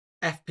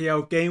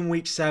FPL Game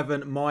Week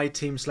 7, my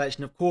team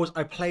selection. Of course,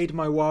 I played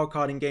my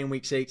wildcard in Game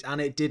Week 6 and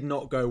it did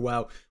not go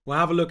well. We'll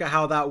have a look at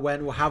how that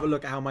went. We'll have a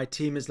look at how my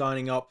team is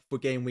lining up for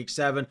Game Week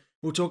 7.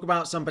 We'll talk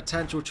about some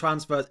potential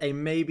transfers, a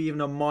maybe even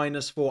a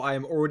 -4 I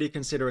am already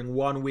considering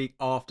 1 week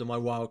after my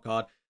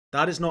wildcard.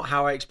 That is not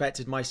how I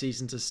expected my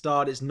season to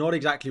start. It's not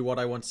exactly what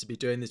I wanted to be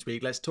doing this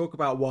week. Let's talk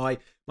about why,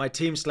 my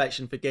team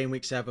selection for Game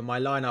Week 7, my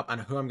lineup, and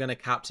who I'm going to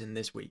captain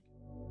this week.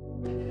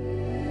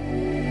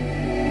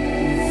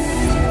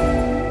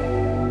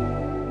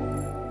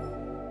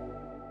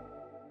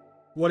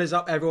 What is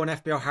up, everyone?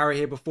 FPL Harry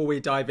here. Before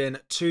we dive in,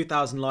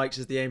 2,000 likes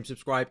is the aim.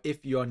 Subscribe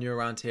if you are new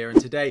around here. And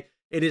today,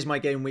 it is my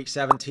Game Week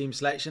 7 team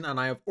selection. And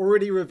I have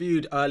already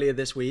reviewed earlier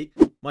this week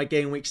my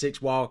Game Week 6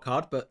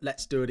 wildcard. But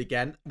let's do it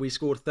again. We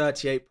scored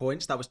 38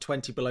 points. That was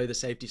 20 below the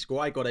safety score.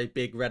 I got a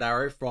big red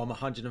arrow from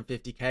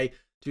 150k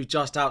to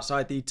just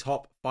outside the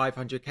top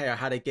 500k. I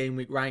had a Game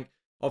Week rank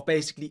of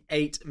basically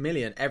 8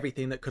 million.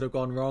 Everything that could have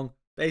gone wrong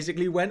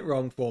basically went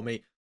wrong for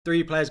me.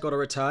 3 players got a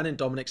return in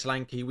Dominic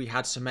Solanke. We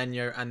had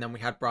Semenyo and then we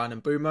had Brian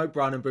Mbeumo.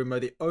 Brian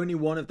Mbeumo, the only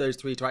one of those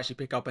 3 to actually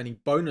pick up any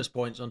bonus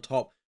points on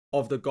top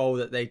of the goal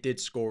that they did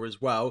score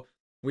as well.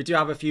 We do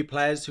have a few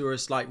players who are a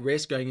slight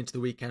risk going into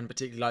the weekend,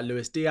 particularly like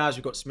Luis Diaz.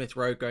 We've got Smith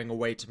Rowe going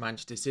away to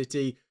Manchester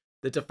City.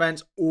 The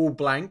defence all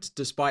blanked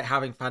despite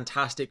having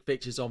fantastic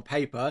fixtures on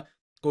paper.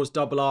 Of course,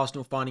 double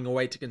Arsenal finding a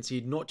way to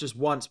concede not just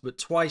once but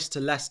twice to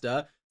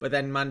Leicester, but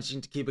then managing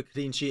to keep a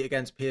clean sheet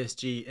against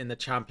PSG in the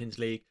Champions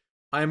League.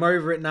 I am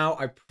over it now.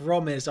 I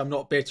promise I'm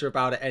not bitter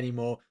about it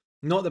anymore.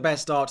 Not the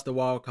best start to the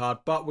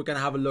wildcard, but we're going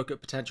to have a look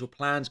at potential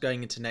plans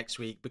going into next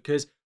week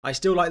because I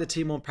still like the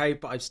team on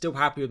paper. I'm still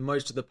happy with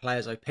most of the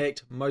players I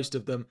picked, most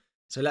of them.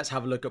 So let's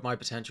have a look at my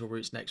potential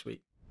routes next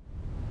week.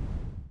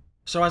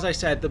 So as I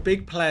said, the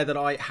big player that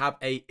I have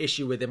a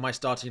issue with in my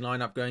starting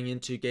lineup going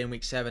into Game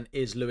Week 7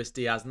 is Luis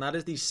Diaz. And that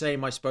is the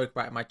same I spoke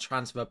about in my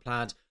transfer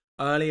plans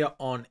earlier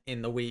on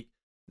in the week.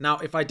 Now,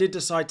 if I did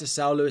decide to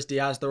sell Luis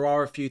Diaz, there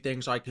are a few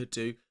things I could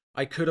do.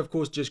 I could, of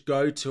course, just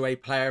go to a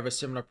player of a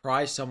similar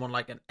price, someone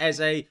like an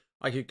Eze.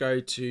 I could go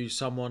to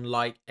someone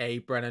like a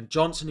Brennan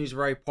Johnson, who's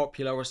very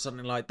popular, or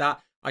something like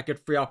that. I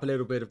could free up a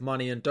little bit of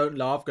money and don't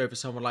laugh, go for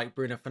someone like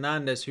Bruno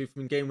Fernandes, who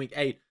from Game Week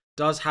 8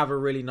 does have a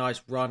really nice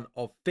run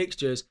of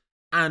fixtures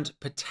and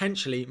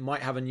potentially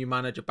might have a new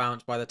manager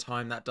bounce by the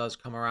time that does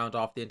come around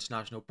after the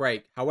international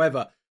break.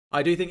 However,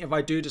 I do think if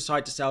I do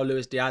decide to sell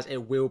Luis Diaz,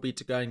 it will be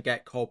to go and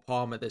get Cole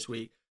Palmer this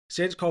week.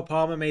 Since Cole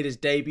Palmer made his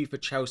debut for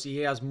Chelsea, he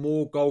has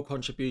more goal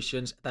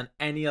contributions than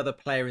any other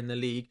player in the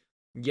league.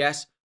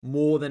 Yes,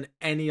 more than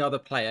any other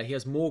player. He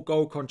has more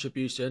goal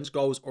contributions,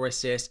 goals or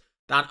assists,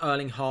 than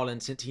Erling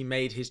Haaland since he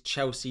made his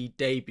Chelsea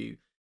debut.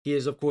 He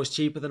is, of course,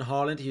 cheaper than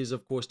Haaland. He is,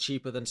 of course,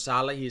 cheaper than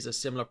Salah. He is a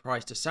similar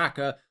price to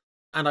Saka.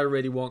 And I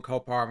really want Cole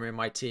Palmer in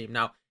my team.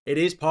 Now, it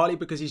is partly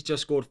because he's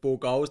just scored 4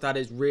 goals. That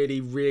has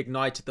really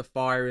reignited the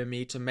fire in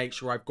me to make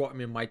sure I've got him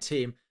in my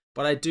team.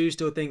 But I do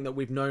still think that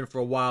we've known for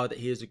a while that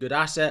he is a good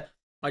asset.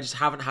 I just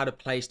haven't had a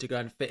place to go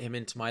and fit him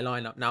into my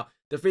lineup. Now,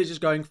 the fixtures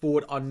going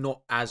forward are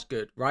not as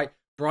good, right?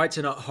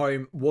 Brighton at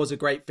home was a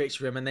great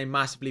fixture for him and they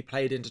massively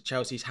played into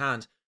Chelsea's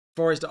hands.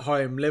 Forest at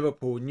home,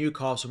 Liverpool,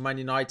 Newcastle, Man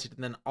United,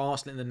 and then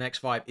Arsenal in the next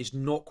 5 is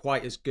not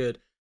quite as good.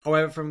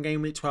 However, from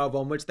Game Week 12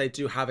 onwards, they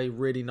do have a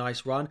really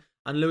nice run.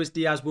 And Luis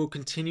Diaz will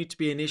continue to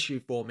be an issue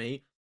for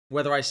me.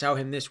 Whether I sell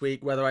him this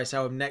week, whether I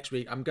sell him next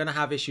week, I'm going to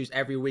have issues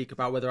every week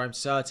about whether I'm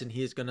certain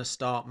he is going to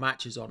start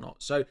matches or not.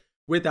 So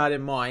with that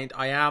in mind,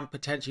 I am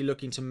potentially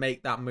looking to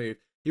make that move.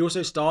 He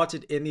also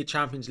started in the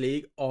Champions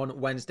League on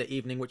Wednesday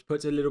evening, which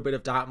puts a little bit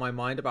of doubt in my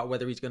mind about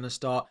whether he's going to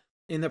start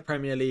in the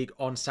Premier League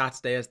on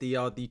Saturday as the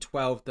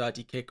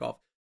 12:30 kickoff.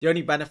 The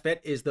only benefit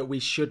is that we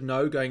should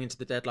know going into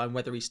the deadline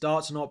whether he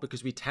starts or not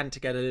because we tend to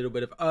get a little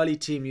bit of early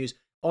team news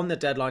on the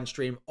deadline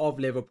stream of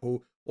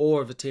Liverpool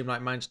or of a team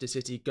like Manchester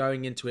City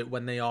going into it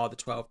when they are the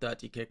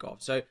 12:30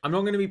 kickoff. So I'm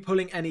not going to be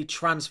pulling any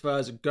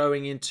transfers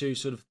going into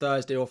sort of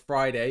Thursday or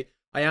Friday.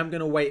 I am going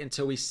to wait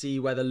until we see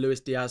whether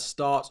Luis Diaz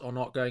starts or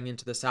not going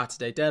into the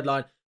Saturday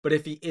deadline. But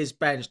if he is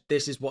benched,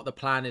 this is what the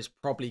plan is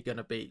probably going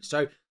to be.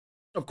 So,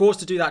 of course,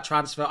 to do that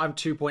transfer, I'm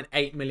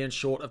 2.8 million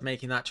short of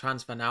making that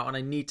transfer now, and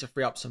I need to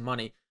free up some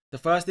money. The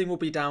first thing will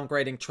be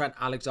downgrading Trent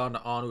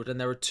Alexander-Arnold,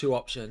 and there are 2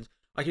 options.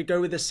 I could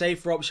go with the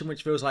safer option,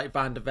 which feels like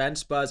Van de Ven.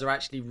 Spurs are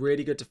actually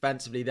really good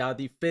defensively. They are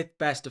the 5th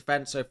best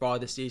defence so far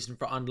this season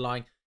for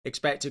underlying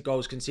expected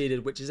goals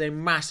conceded, which is a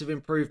massive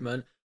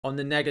improvement on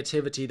the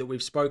negativity that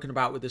we've spoken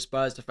about with the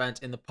Spurs defence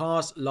in the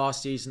past,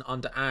 last season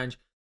under Ange,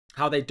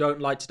 how they don't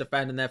like to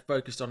defend and they're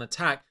focused on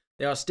attack.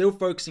 They are still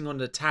focusing on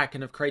attack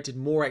and have created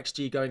more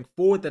XG going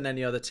forward than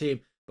any other team,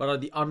 but are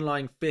the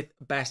underlying 5th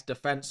best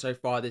defence so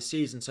far this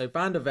season. So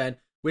Van de Ven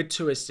with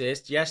 2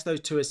 assists. Yes, those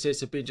 2 assists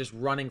have been just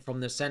running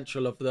from the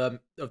central of the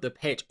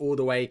pitch all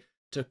the way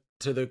to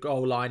the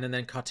goal line and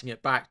then cutting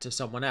it back to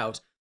someone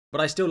else.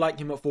 But I still like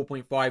him at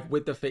 4.5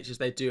 with the fixtures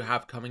they do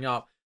have coming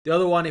up. The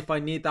other one, if I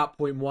need that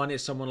 0.1,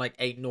 is someone like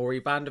 8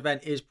 Nori. Van de Ven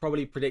is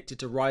probably predicted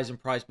to rise in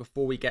price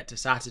before we get to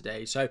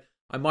Saturday. So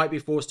I might be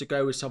forced to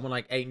go with someone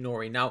like 8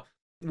 Nori. Now,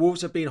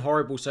 Wolves have been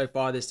horrible so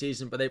far this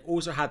season, but they've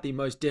also had the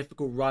most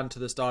difficult run to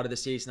the start of the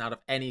season out of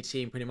any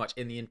team pretty much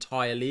in the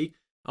entire league.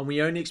 And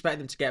we only expect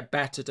them to get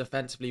better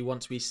defensively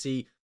once we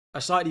see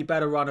a slightly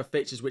better run of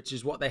fixtures, which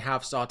is what they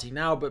have starting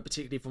now, but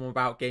particularly from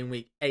about game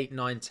week 8,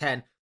 9,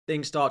 10,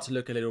 things start to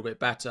look a little bit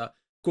better.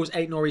 Of course,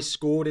 Aït-Nouri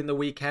scored in the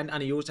weekend,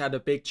 and he also had a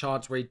big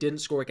chance where he didn't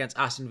score against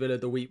Aston Villa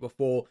the week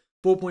before.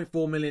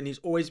 4.4 million, he's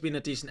always been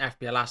a decent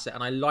FPL asset,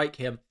 and I like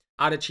him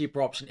at a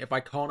cheaper option if I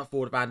can't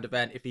afford Van de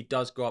Ven, if he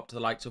does go up to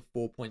the likes of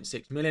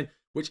 4.6 million,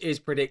 which is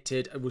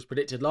predicted. It was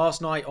predicted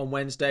last night on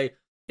Wednesday.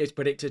 It's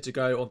predicted to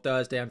go on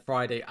Thursday and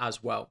Friday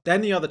as well.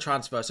 Then the other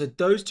transfer. So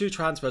those two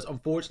transfers,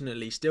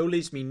 unfortunately, still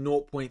leaves me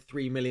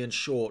 0.3 million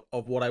short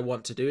of what I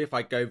want to do if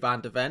I go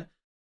Van de Ven.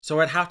 So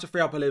I'd have to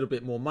free up a little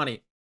bit more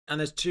money. And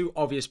there's two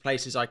obvious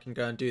places I can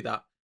go and do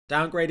that.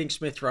 Downgrading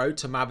Smith Rowe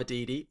to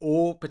Mavididi,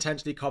 or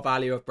potentially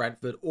Carvalho of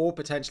Brentford, or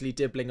potentially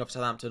Dibbling of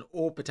Southampton,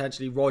 or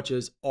potentially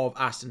Rodgers of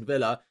Aston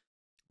Villa.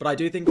 But I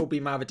do think it'll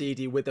be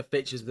Mavididi with the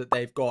fixtures that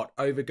they've got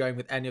over going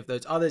with any of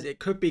those others. It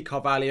could be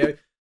Carvalho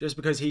just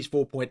because he's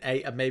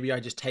 4.8 and maybe I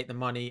just take the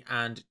money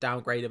and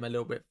downgrade him a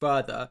little bit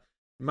further.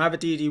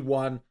 Mavididi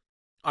 1,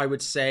 I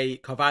would say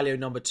Carvalho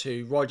number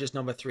 2, Rodgers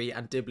number 3,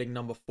 and Dibbling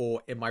number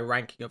 4 in my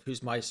ranking of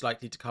who's most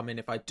likely to come in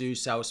if I do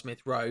sell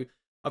Smith Rowe.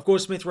 Of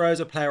course, Smith Rowe is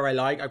a player I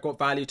like. I've got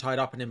value tied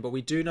up in him, but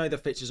we do know the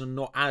fixtures are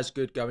not as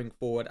good going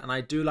forward. And I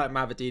do like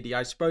Mavididi.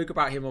 I spoke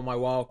about him on my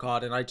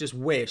wildcard, and I just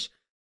wish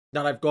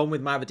that I've gone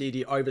with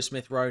Mavididi over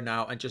Smith Rowe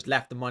now and just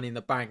left the money in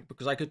the bank,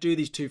 because I could do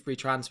these two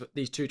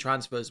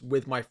transfers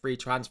with my free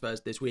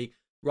transfers this week,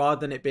 rather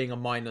than it being a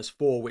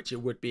 -4, which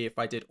it would be if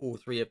I did all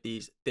 3 of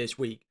these this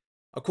week.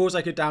 Of course,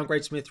 I could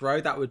downgrade Smith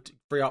Rowe. That would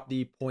free up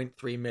the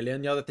 0.3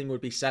 million. The other thing would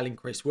be selling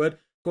Chris Wood.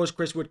 Of course,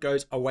 Chris Wood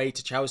goes away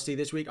to Chelsea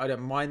this week. I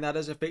don't mind that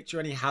as a fixture,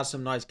 and he has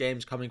some nice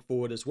games coming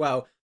forward as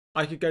well.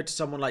 I could go to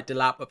someone like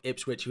Delap of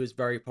Ipswich, who is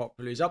very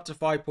popular. He's up to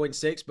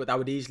 5.6, but that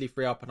would easily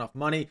free up enough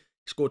money.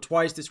 He scored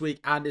twice this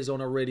week and is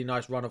on a really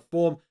nice run of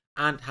form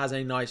and has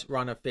a nice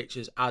run of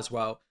fixtures as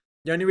well.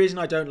 The only reason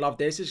I don't love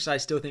this is because I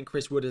still think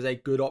Chris Wood is a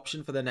good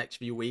option for the next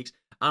few weeks,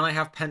 and I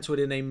have penciled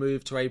in a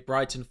move to a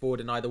Brighton forward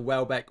in either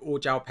Welbeck or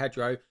João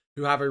Pedro,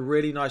 who have a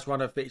really nice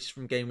run of fixtures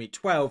from game week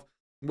 12,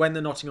 when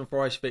the Nottingham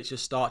Forest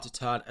fixtures start to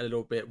turn a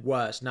little bit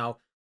worse. Now,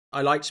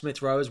 I like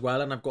Smith Rowe as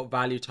well, and I've got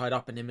value tied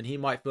up in him, and he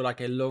might feel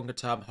like a longer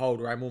term hold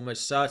where I'm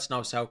almost certain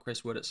I'll sell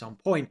Chris Wood at some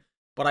point.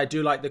 But I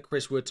do like the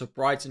Chris Wood to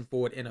Brighton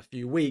forward in a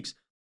few weeks,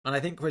 and I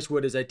think Chris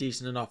Wood is a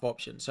decent enough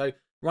option. So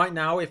right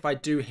now, if I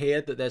do hear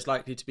that there's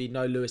likely to be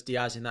no Luis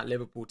Diaz in that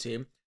Liverpool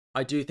team,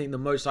 I do think the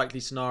most likely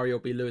scenario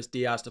will be Luis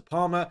Diaz to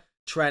Palmer,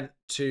 Trent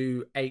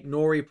to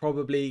Aït-Nouri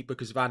probably,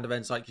 because Van de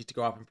Ven's likely to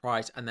go up in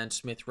price, and then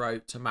Smith Rowe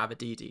to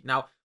Mavididi.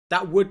 Now,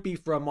 that would be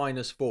for a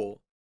 -4.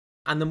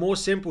 And the more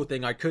simple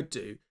thing I could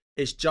do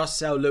is just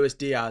sell Luis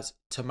Diaz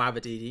to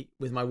Mavididi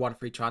with my 1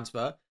 free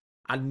transfer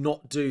and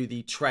not do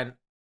the Trent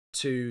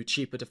to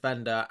cheaper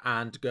defender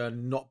and go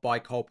and not buy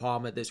Cole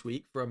Palmer this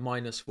week for a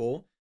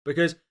 -4,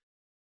 because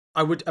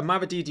a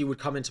Mavididi would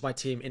come into my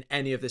team in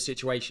any of the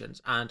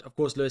situations. And of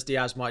course, Luis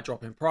Diaz might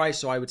drop in price,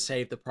 so I would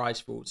save the price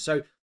fall.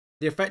 So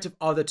the effective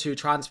other 2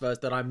 transfers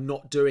that I'm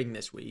not doing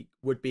this week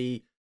would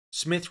be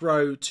Smith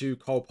Rowe to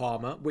Cole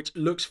Palmer, which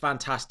looks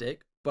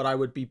fantastic, but I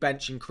would be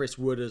benching Chris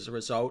Wood as a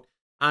result.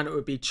 And it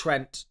would be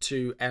Trent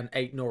to an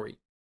Aït-Nouri.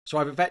 So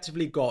I've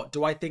effectively got,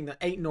 do I think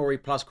that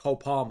Aït-Nouri plus Cole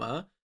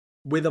Palmer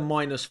with a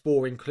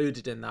 -4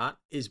 included in that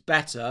is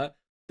better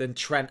than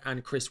Trent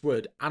and Chris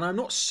Wood? And I'm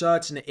not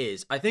certain it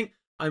is. I think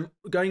I'm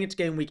going into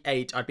game week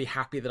 8, I'd be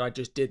happy that I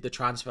just did the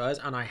transfers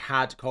and I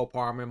had Cole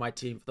Palmer in my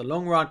team for the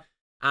long run,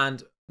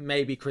 and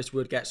maybe Chris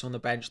Wood gets on the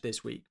bench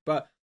this week.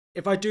 But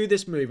if I do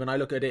this move and I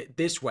look at it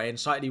this way and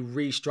slightly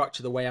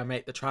restructure the way I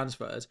make the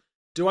transfers,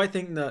 do I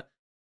think that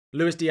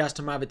Luis Diaz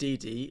to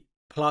Mavididi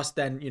plus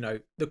then,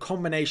 the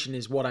combination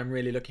is what I'm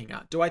really looking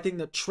at? Do I think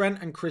that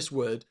Trent and Chris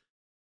Wood,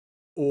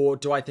 or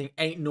do I think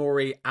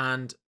Aït-Nouri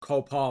and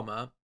Cole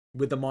Palmer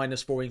with the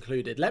 -4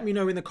 included? Let me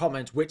know in the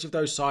comments which of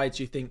those sides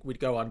you think we'd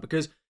go on,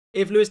 because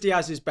if Luis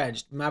Diaz is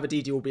benched,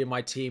 Mavididi will be in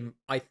my team,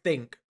 I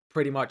think,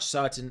 pretty much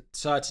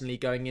certainly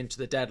going into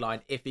the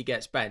deadline if he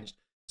gets benched.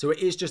 So it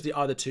is just the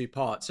other 2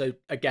 parts. So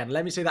again,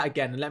 let me say that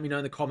again and let me know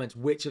in the comments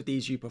which of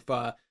these you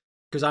prefer,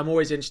 because I'm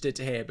always interested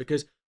to hear.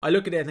 Because I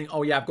look at it and think,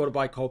 oh yeah, I've got to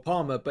buy Cole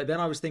Palmer. But then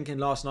I was thinking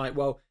last night,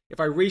 well, if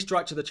I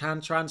restructure the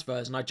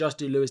transfers and I just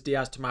do Luis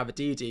Diaz to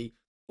Mavididi,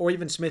 or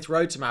even Smith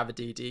Rowe to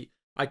Mavididi,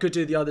 I could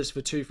do the others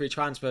for 2 free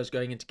transfers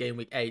going into game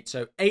week 8.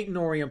 So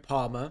Aït-Nouri and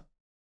Palmer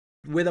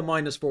with a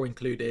 -4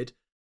 included,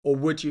 or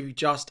would you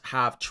just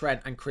have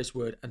Trent and Chris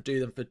Wood and do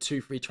them for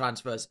 2 free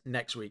transfers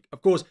next week?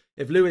 Of course,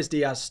 if Luis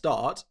Diaz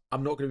starts,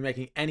 I'm not going to be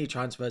making any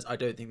transfers, I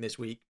don't think, this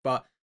week.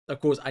 But of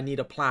course, I need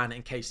a plan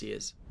in case he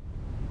is.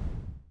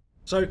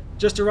 So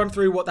just to run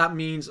through what that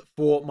means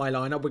for my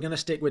lineup, we're going to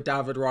stick with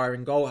David Raya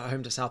in goal at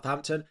home to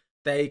Southampton.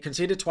 They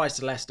conceded twice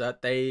to Leicester.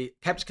 They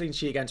kept a clean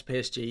sheet against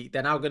PSG.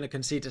 They're now going to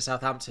concede to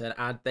Southampton,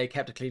 and they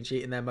kept a clean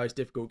sheet in their most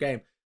difficult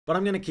game. But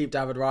I'm going to keep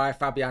David Raya,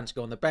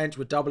 Fabianski on the bench.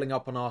 We're doubling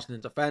up on Arsenal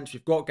in defence.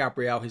 We've got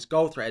Gabriel. His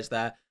goal threat is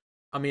there.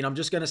 I mean, I'm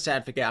just going to set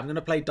and forget. I'm going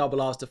to play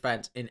double R's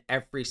defense in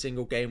every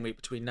single game week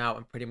between now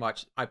and pretty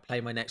much I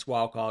play my next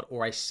wildcard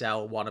or I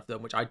sell one of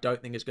them, which I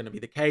don't think is going to be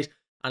the case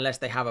unless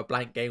they have a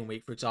blank game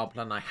week, for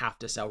example, and I have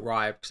to sell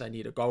Raya because I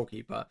need a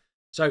goalkeeper.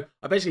 So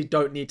I basically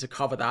don't need to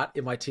cover that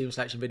in my team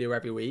selection video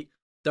every week.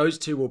 Those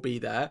two will be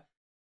there.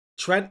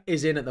 Trent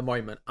is in at the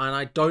moment, and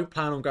I don't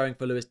plan on going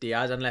for Luis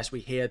Diaz unless we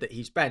hear that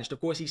he's benched. Of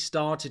course, he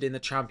started in the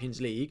Champions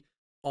League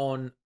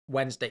on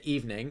Wednesday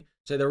evening,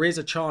 so there is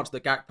a chance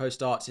that Gakpo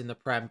starts in the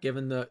Prem,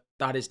 given that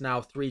that is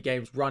now 3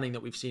 games running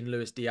that we've seen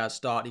Luis Diaz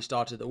start. He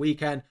started at the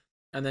weekend,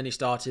 and then he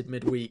started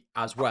midweek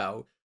as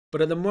well.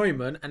 But at the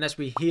moment, unless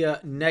we hear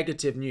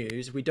negative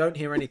news, if we don't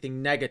hear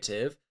anything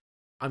negative,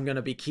 I'm going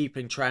to be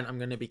keeping Trent. I'm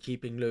going to be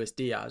keeping Luis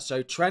Diaz.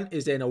 So Trent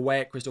is in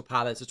away at Crystal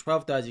Palace, a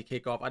 12:30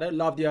 kickoff. I don't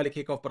love the early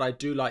kickoff, but I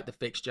do like the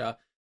fixture.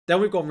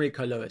 Then we've got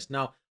Rico Lewis.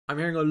 Now, I'm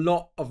hearing a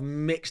lot of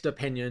mixed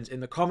opinions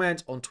in the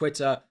comments on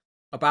Twitter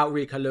about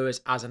Rico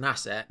Lewis as an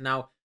asset.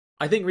 Now,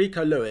 I think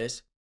Rico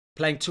Lewis,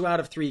 playing 2 out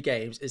of 3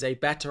 games, is a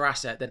better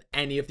asset than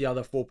any of the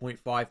other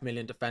 4.5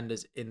 million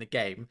defenders in the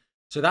game.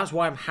 So that's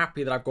why I'm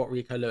happy that I've got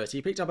Rico Lewis.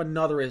 He picked up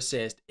another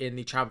assist in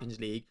the Champions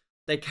League.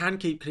 They can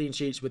keep clean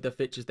sheets with the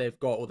fixtures they've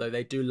got, although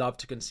they do love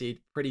to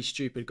concede pretty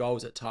stupid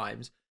goals at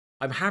times.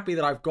 I'm happy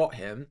that I've got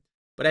him,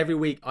 but every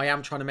week I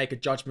am trying to make a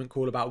judgment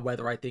call about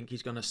whether I think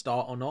he's going to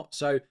start or not.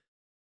 So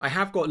I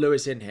have got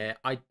Lewis in here.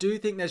 I do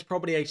think there's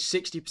probably a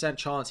 60%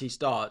 chance he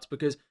starts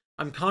because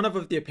I'm kind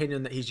of the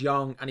opinion that he's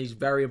young and he's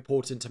very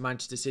important to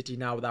Manchester City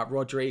now without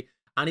Rodri.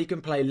 And he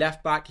can play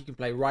left back, he can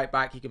play right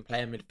back, he can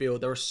play in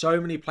midfield. There are so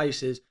many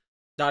places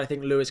that I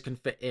think Lewis can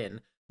fit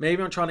in.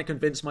 Maybe I'm trying to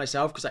convince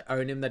myself because I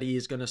own him that he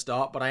is going to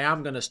start, but I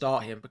am going to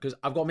start him because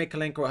I've got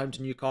Mykolenko at home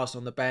to Newcastle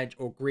on the bench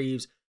or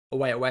Greaves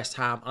away at West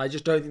Ham. And I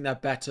just don't think they're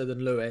better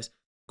than Lewis.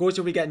 Of course,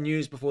 if we get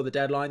news before the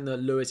deadline that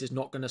Lewis is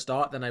not going to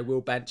start, then I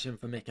will bench him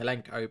for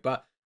Mykolenko.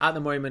 But at the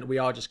moment, we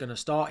are just going to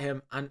start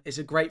him. And it's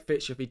a great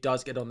fixture if he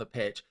does get on the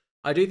pitch.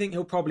 I do think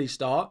he'll probably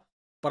start,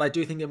 but I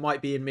do think it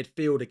might be in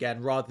midfield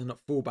again rather than at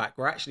fullback,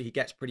 where actually he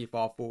gets pretty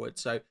far forward.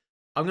 So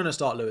I'm going to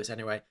start Lewis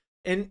anyway.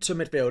 Into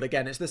midfield,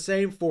 again, it's the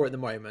same 4 at the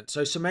moment.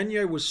 So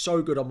Semenyo was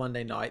so good on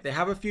Monday night. They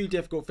have a few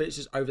difficult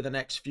fixtures over the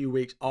next few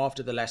weeks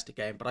after the Leicester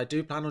game, but I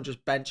do plan on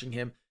just benching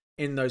him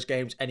in those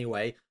games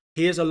anyway.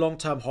 He is a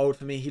long-term hold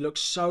for me. He looks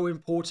so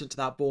important to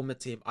that Bournemouth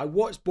team. I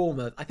watched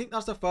Bournemouth. I think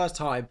that's the first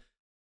time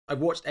I've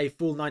watched a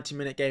full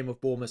 90-minute game of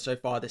Bournemouth so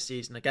far this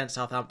season against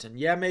Southampton.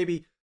 Yeah,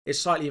 maybe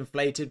it's slightly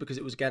inflated because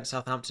it was against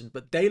Southampton,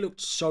 but they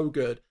looked so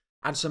good.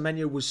 And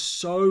Semenyo was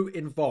so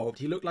involved.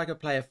 He looked like a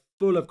player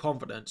full of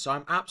confidence. So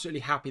I'm absolutely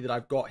happy that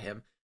I've got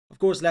him. Of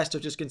course, Leicester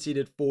have just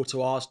conceded 4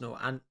 to Arsenal.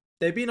 And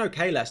they've been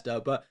okay,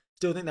 Leicester, but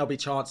still think there'll be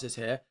chances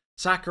here.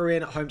 Saka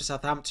in at home to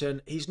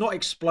Southampton. He's not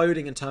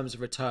exploding in terms of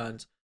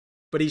returns,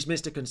 but he's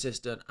Mr.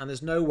 Consistent. And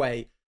there's no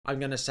way I'm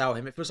going to sell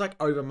him. It feels like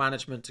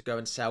over-management to go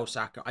and sell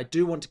Saka. I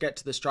do want to get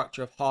to the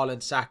structure of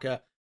Haaland,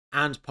 Saka,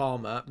 and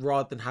Palmer,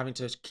 rather than having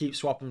to keep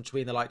swapping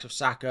between the likes of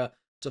Saka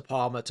to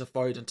Palmer, to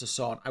Foden, to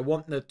Son. I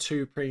want the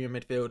 2 premium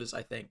midfielders,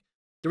 I think.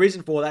 The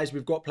reason for that is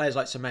we've got players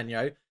like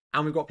Semenyo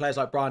and we've got players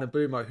like Brian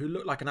Mbeumo who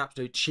look like an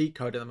absolute cheat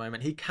code at the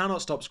moment. He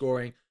cannot stop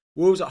scoring.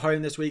 Wolves at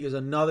home this week is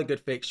another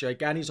good fixture.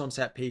 Again, he's on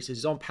set pieces,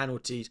 he's on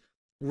penalties.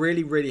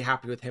 Really, really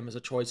happy with him as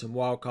a choice in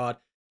wildcard.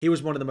 He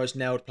was one of the most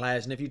nailed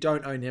players, and if you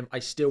don't own him, I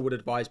still would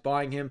advise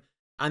buying him.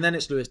 And then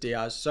it's Luis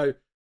Diaz. So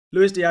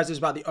Luis Diaz is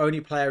about the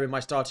only player in my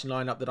starting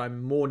lineup that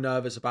I'm more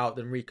nervous about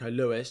than Rico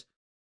Lewis.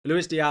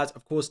 Luis Diaz,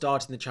 of course,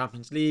 started in the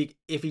Champions League.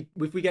 If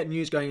we get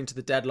news going into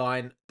the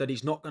deadline that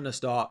he's not going to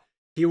start,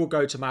 he will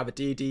go to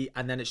Mavididi,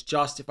 and then it's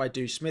just if I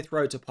do Smith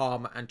Rowe to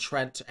Palmer and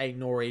Trent to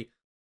Aït-Nouri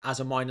as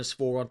a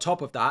 -4 on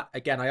top of that.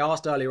 Again, I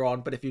asked earlier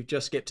on, but if you've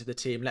just skipped to the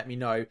team, let me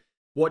know.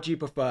 What do you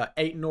prefer,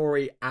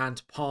 Aït-Nouri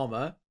and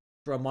Palmer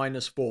for a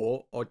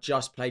 -4, or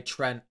just play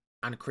Trent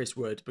and Chris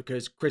Wood?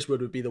 Because Chris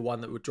Wood would be the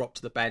one that would drop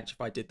to the bench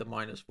if I did the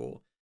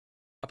 -4.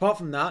 Apart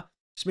from that,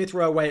 Smith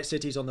Rowe away at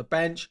City's on the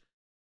bench.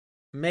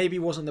 Maybe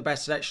wasn't the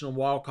best selection on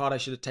wildcard. I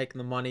should have taken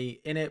the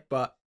money in it,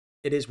 but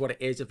it is what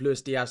it is. If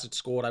Luis Diaz had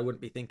scored, I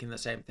wouldn't be thinking the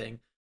same thing.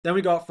 Then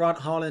we go up front.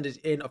 Haaland is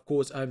in, of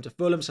course, home to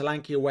Fulham.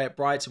 Solanke away at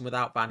Brighton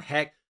without Van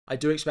Heck. I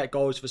do expect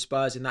goals for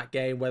Spurs in that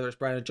game, whether it's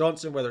Brennan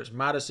Johnson, whether it's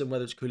Maddison,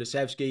 whether it's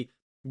Kulusevski.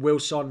 Will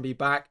Son be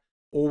back,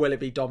 or will it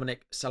be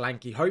Dominic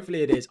Solanke?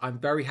 Hopefully it is. I'm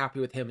very happy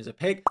with him as a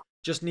pick.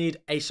 Just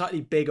need a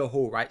slightly bigger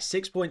haul, right?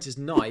 6 points is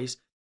nice,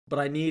 but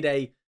I need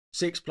a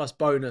 6+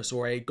 bonus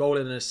or a goal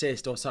and an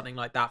assist or something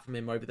like that from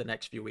him over the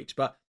next few weeks.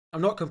 But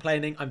I'm not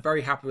complaining. I'm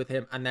very happy with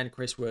him. And then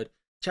Chris Wood.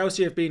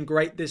 Chelsea have been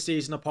great this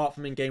season apart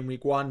from in game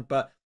week 1,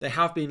 but they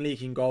have been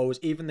leaking goals.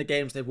 Even the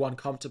games they've won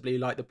comfortably,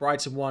 like the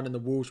Brighton one and the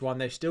Wolves one,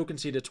 they've still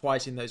conceded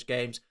twice in those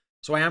games.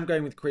 So I am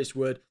going with Chris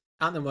Wood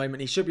at the moment.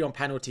 He should be on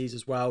penalties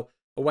as well,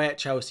 away at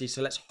Chelsea.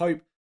 So let's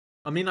hope.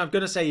 I mean, I'm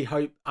going to say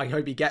I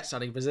hope he gets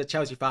something, but as a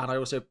Chelsea fan, I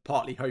also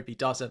partly hope he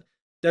doesn't.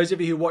 Those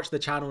of you who watch the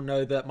channel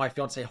know that my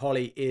fiance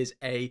Holly is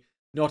a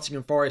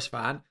Nottingham Forest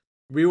fan.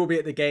 We will be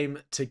at the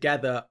game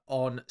together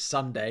on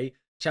Sunday,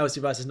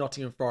 Chelsea versus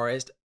Nottingham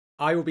Forest.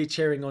 I will be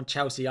cheering on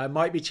Chelsea. I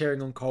might be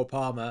cheering on Cole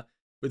Palmer.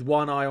 with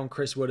one eye on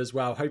Chris Wood as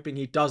well, hoping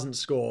he doesn't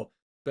score,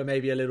 but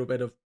maybe a little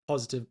bit of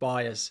positive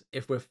bias.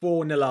 If we're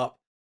 4-0 up,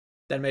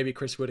 then maybe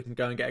Chris Wood can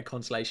go and get a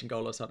consolation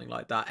goal or something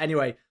like that.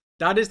 Anyway,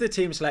 that is the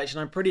team selection.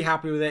 I'm pretty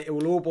happy with it. It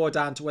will all boil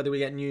down to whether we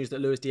get news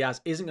that Luis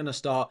Diaz isn't going to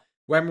start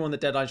when we're on the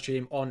deadline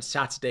stream on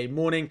Saturday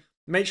morning.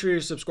 Make sure you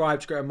subscribe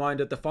to get a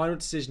reminder of the final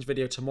decisions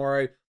video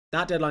tomorrow.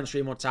 That deadline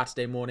stream on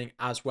Saturday morning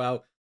as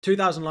well.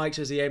 2,000 likes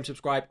is the aim.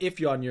 Subscribe if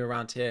you are new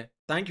around here.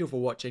 Thank you for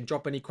watching.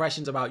 Drop any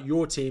questions about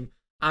your team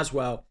as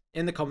well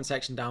in the comment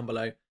section down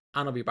below.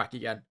 And I'll be back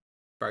again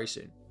very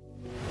soon.